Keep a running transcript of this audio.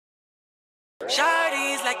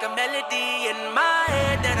Shawty's like a melody in my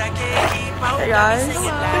head that I can't keep out. Hey guys,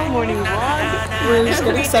 good morning vlog. We're just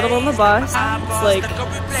getting settled on the bus. It's like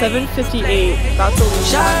 7:58, about to leave.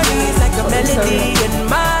 Shawty's like a melody in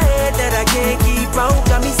my head that I can't keep out.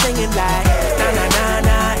 Got me singing like na na na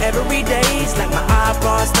na every day. It's like my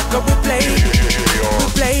iPod stuck on replay.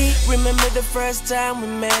 Remember the first time we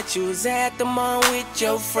met? You was at the mall with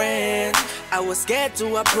your friends. I was scared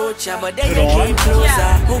to approach ya, but then they came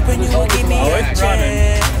closer, hoping you would give me a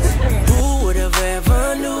chance. Who would have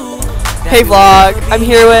ever knew? Hey vlog, I'm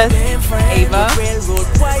here with Ava.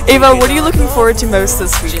 Ava, what are you looking forward to most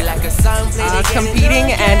this weekend?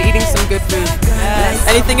 Competing and eating some good food. Yes.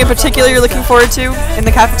 Anything in particular you're looking forward to in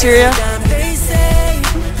the cafeteria?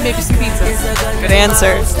 Maybe some pizza. Good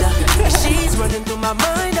answer. She's running through my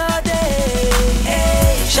mind all day.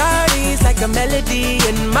 Shawty's like a melody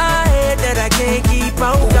in my head that I can't keep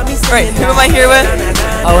out. Alright, who am I here with?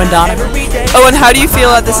 Owen Donovan. Owen, how do you feel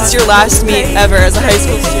that this is your last meet ever as a high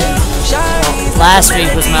school student? Well, last week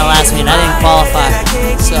was my last meet. I didn't qualify,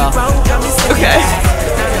 so. Okay.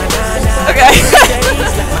 Okay.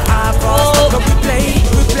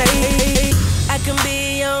 I can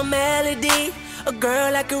be your melody. A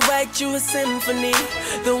girl, I could write you a symphony.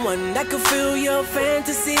 The one that could fill your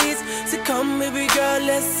fantasies. So come, baby girl,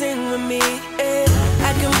 let's sing with me.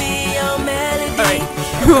 I can be your melody. Alright,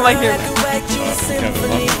 who am I here with?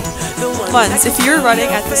 Once, if you were running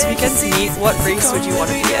at this weekend's meet, what race would you want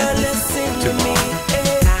to be in?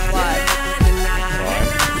 Why?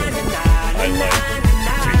 I like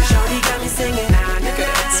Good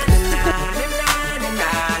answer.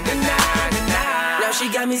 Now she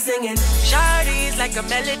got me singing. Shawty's like a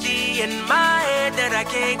melody in my head that I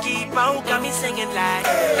can't keep out. Got me singing like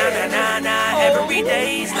na na na na every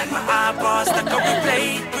day. It's like my iPod stuck on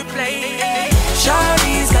replay.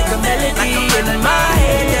 Shawty's like a melody in my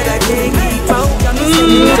head that I can't keep out. Got me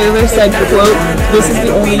singing. Taylor said, quote, "This is the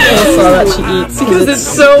only pizza that she eats because it's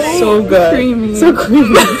so good, creamy. So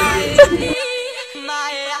creamy."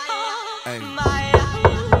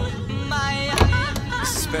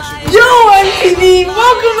 Yo, MTV,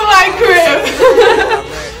 welcome to my crib.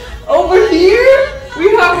 Over here,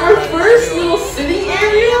 we have our first little sitting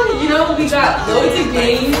area. You know, we got loads of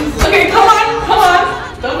games. Okay, come on.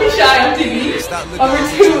 Don't be shy, MTV. Over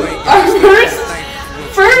to our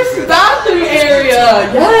first bathroom area.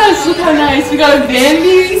 Yes, look how nice. We got a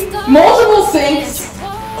vanity, multiple sinks,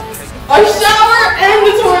 a shower, and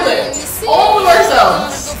the toilet. All to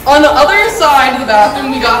ourselves. On the other side of the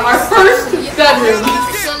bathroom, we got our first bedroom.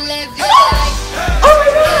 Oh my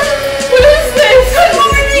god! What is this? Good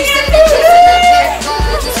morning, everyone!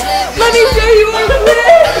 Let me show you our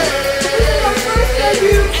bed! This is our first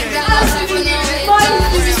bedroom.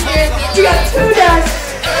 We got 2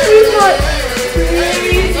 desks. We got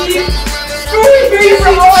crazy for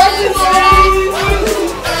all our space.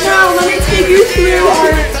 Now let me take you through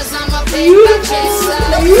our beautiful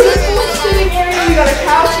sitting area. We got a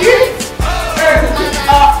couch here.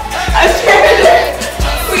 A chair there.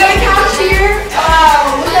 We got a couch here.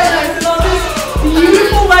 Wow, look at this. And all this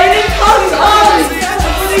beautiful lighting comes on.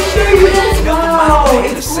 Let me show you this. Wow,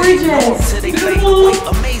 it's gorgeous. Beautiful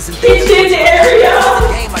kitchen area.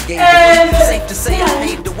 And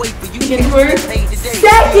begin to our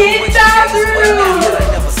second bathroom.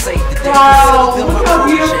 Wow, look how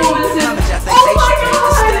beautiful this is. Oh my god.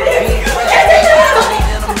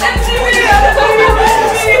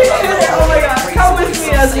 Oh my god, come with me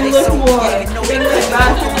as we look more in the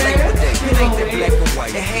bathroom area.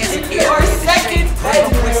 Our second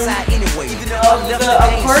bedroom of the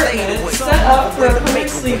apartment, set up for a perfect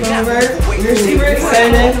sleepover. We're super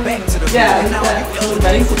excited. Yeah, the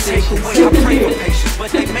wedding situation.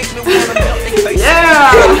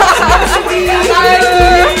 Yeah!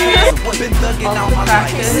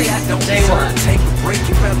 Practice day 1.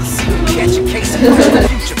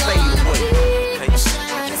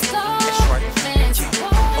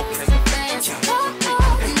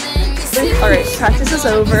 Alright, practice is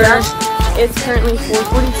over. It's currently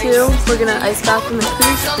 4:42. We're gonna ice bath in the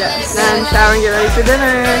creek. Yes. Then shower and get ready for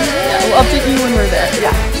dinner. Yeah, we'll update you when we're there.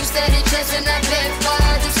 Yeah.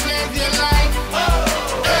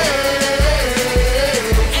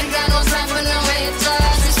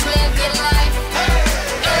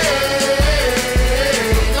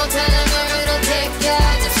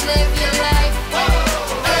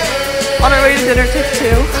 On our way to dinner, take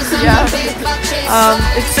 2. Yeah.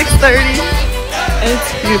 It's 6:30.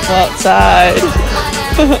 It's beautiful outside.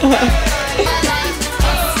 I'm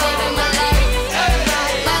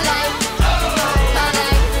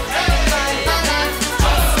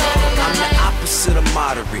the opposite of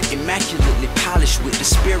moderate, immaculately polished with the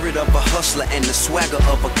spirit of a hustler and the swagger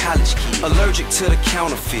of a college kid. Allergic to the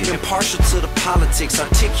counterfeit, impartial to the politics,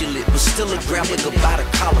 articulate but still a grappling about a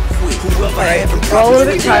collar quick. Alright, we're all a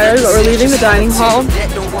little bit tired, but we're leaving the dining hall.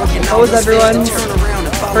 What was everyone's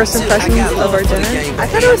first impressions of our dinner? I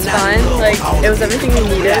thought it was fun. Like, it was everything we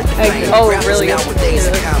needed. Oh, really good.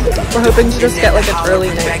 We're hoping to just get like an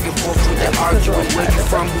early night.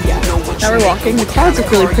 Now we're walking. The clouds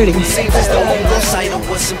look really pretty. What's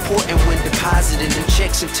important when depositing the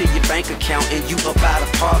checks into your bank account and you up out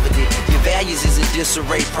of poverty. Your values is in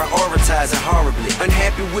disarray, prioritizing horribly.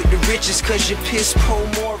 Unhappy with the riches cause you're piss poor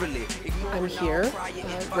morally. I'm here,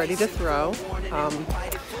 ready to throw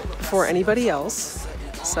before anybody else.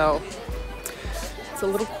 So it's a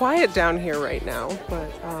little quiet down here right now,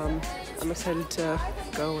 but I'm excited to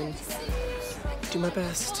go and do my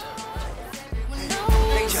best.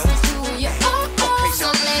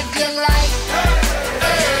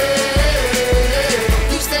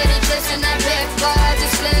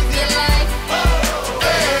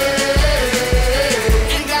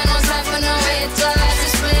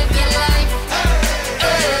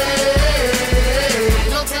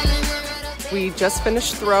 We just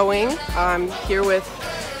finished throwing. I'm here with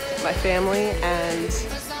my family, and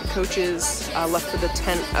the coaches left for the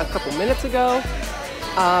tent a couple minutes ago.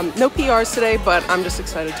 No PRs today, but I'm just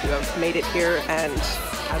excited to have made it here and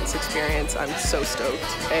have this experience. I'm so stoked,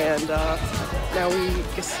 and now we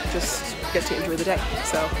just get to enjoy the day.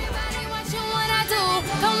 So.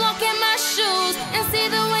 Come walk in my shoes and see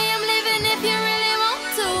the way I'm living if you really want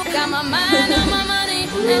to. Got my mind on my money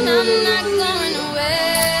and I'm not going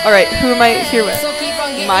away. Alright, who am I here with?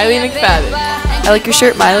 Miley McFadden. I like your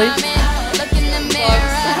shirt, Miley.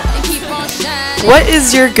 What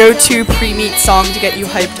is your go-to pre-meet song to get you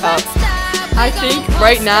hyped up? I think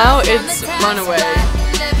right now it's Runaway.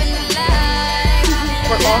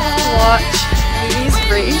 We're off to watch Mimi's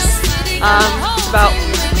race. It's about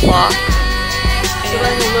clock. And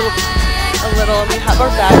we have our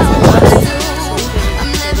bags with us,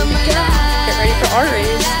 so we can get ready for our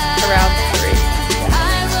race around 3.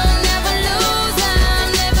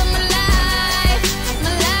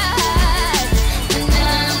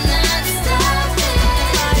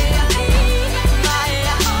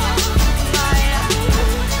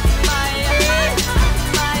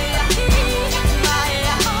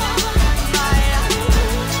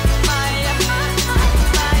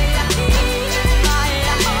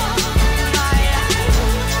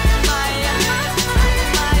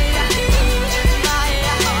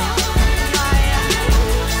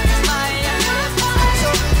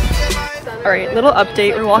 Alright, little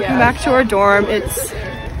update. We're walking back to our dorm. It's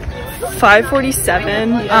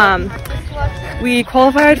 5:47. We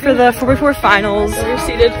qualified for the 4x4 finals. We were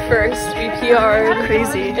seated first. We PR'd.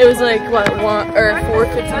 Crazy. It was like, what,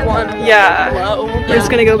 4:51? Yeah. Low. We're just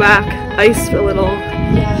gonna go back, ice a little,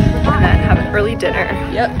 and then have an early dinner.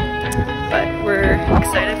 Yep. But we're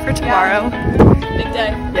excited for tomorrow. Big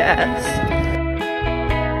day. Yes.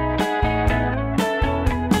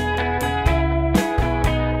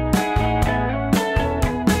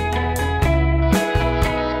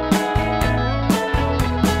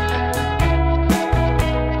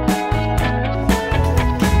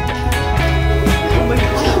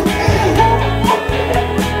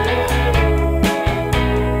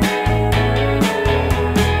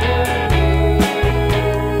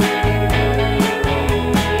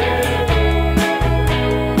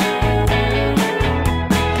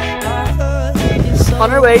 On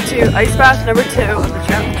our way to ice bath number 2 of the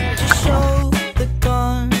challenge.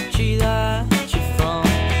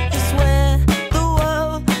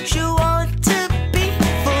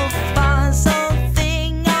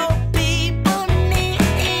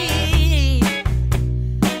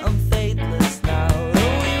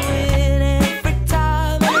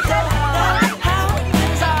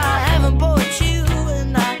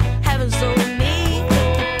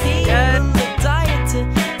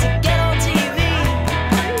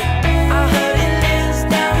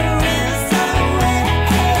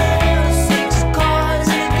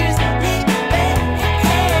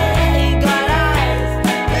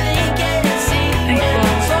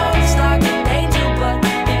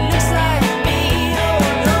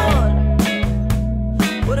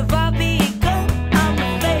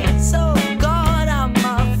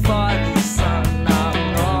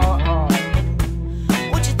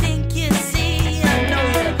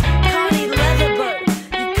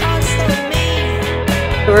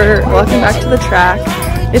 We're walking back to the track.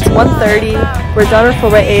 It's 1:30. We're done our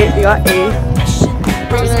 4x8. We got 8,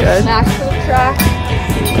 which is good. Back to the track.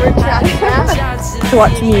 We're tracking To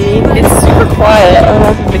watch Mimi. It's super quiet. I don't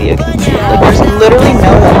know if the video can see it. Like, there's literally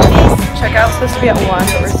no one. Checkout's supposed to be at 1,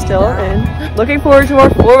 but we're still in. Looking forward to our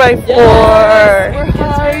 4x4. Yes, we're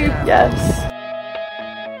hyped. Yes.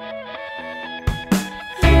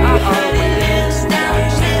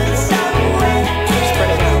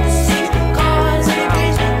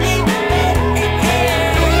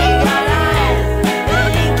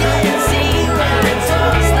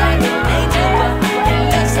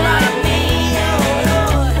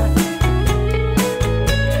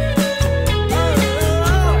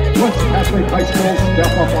 Athlete bicycles,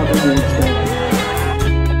 step up on the green stand.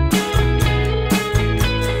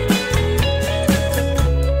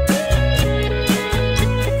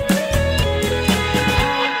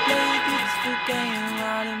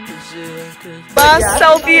 Last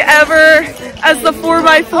selfie ever as the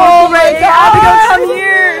 4x4. Oh my god! Abigail, come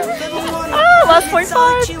here! Ah, last .5.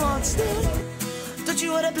 Don't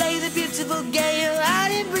you wanna play the beautiful game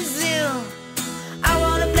out in Brazil? I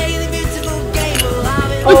wanna play the beautiful game.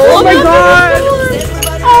 Oh my god!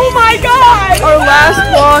 Oh my god! Our last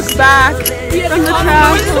walk back from the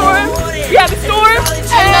trash. Yeah, the storm,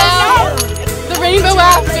 and now the rainbow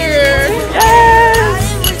after. Yes!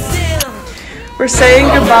 We're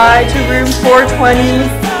saying goodbye to room 420.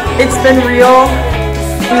 It's been real.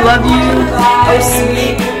 We love you. Oh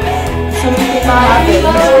sweet. So many things happened.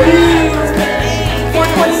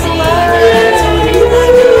 420 left.